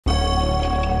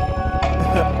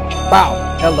Bow.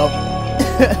 Hello.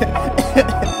 That's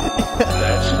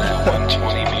that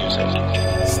 120 music.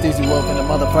 Stizzy Wolf in the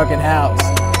motherfucking house.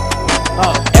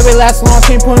 Every last long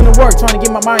team putting in the work, trying to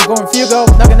get my mind going. Fugo,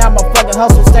 knocking out my fucking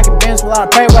hustle, stacking bands with a lot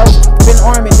of payrolls. Been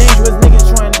armed and dangerous niggas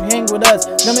trying to hang with us.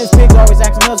 Dumb ass pigs always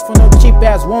asking us for no cheap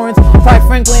ass warrants. Quite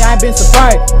frankly, I ain't been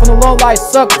surprised from the low life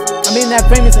suckers. I mean that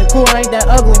famous and cool, I ain't that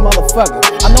ugly motherfucker.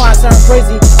 I know I sound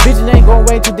crazy, bitches ain't going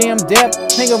way too damn deaf.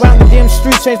 Hang around the damn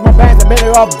streets, chase my bags, I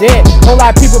better off dead. Whole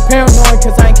lot of people paranoid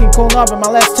cause I ain't keep cooling up in my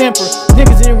last temper.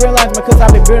 Niggas didn't realize because I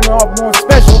been building off more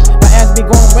special. My ass be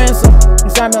going ransom.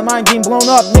 Inside my mind getting blown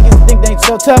up. Niggas think they ain't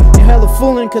so tough and hella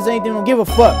fooling cause they don't give a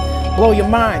fuck. Blow your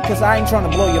mind, cause I ain't trying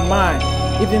to blow your mind.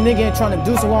 If the nigga ain't trying to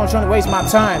do so long, trying to waste my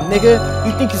time. Nigga,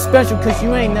 you think you're special cause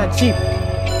you ain't not cheap.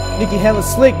 Nigga hella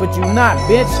slick, but you not,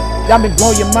 bitch. Y'all been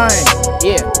blow your mind.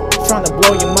 Yeah, trying to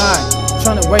blow your mind.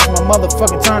 Trying to waste my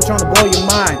motherfucking time, trying to blow your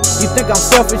mind. You think I'm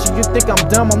selfish and you think I'm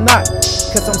dumb, I'm not.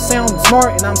 Cause I'm sounding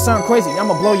smart and I'm sounding crazy.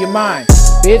 I'ma blow your mind,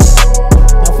 bitch.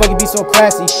 Don't fucking be so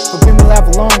classy, but bring me laugh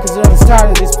alone cause I'm tired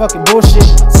of this fucking bullshit.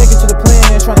 Sticking to the plan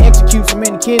and trying to execute so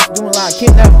many kids doing a lot of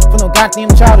kidnap for no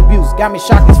goddamn child abuse. Got me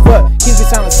shocked as fuck. Kids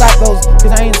get sounding psychos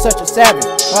cause I ain't such a savage.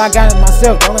 All I got is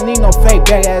myself, I don't need no fake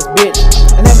bad ass bitch.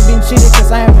 I never been cheated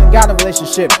cause I haven't got a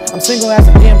relationship. I'm single as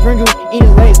a damn Pringle,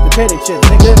 eating Lay's potato chips,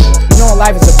 nigga. You know what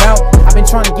life is about? I've been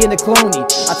trying to get into Clooney.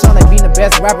 I trying to be the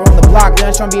best rapper on the block, then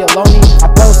I trying to be a lonely. I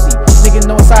boasty, nigga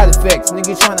no side effects.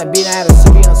 Nigga trying to be an addict to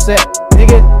be on set.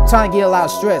 Nigga, I'm trying to get a lot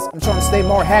of stress. I'm trying to stay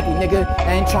more happy, nigga.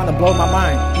 I ain't trying to blow my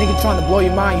mind. Nigga trying to blow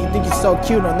your mind. You think you're so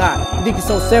cute or not? You think you're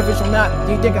so selfish or not?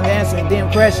 Do you think I'm answering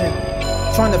damn question?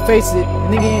 Trying to face it,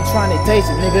 nigga ain't trying to taste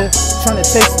it, nigga. Trying to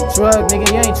taste the drug, nigga,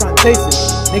 you ain't trying to taste it.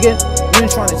 Nigga, you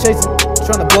ain't trying to chase it.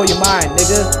 Trying to blow your mind,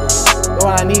 nigga. All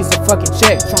I need is a fucking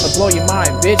check. Trying to blow your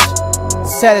mind, bitch.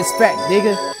 Satisfact,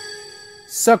 nigga.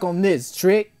 Suck on this,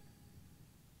 trick.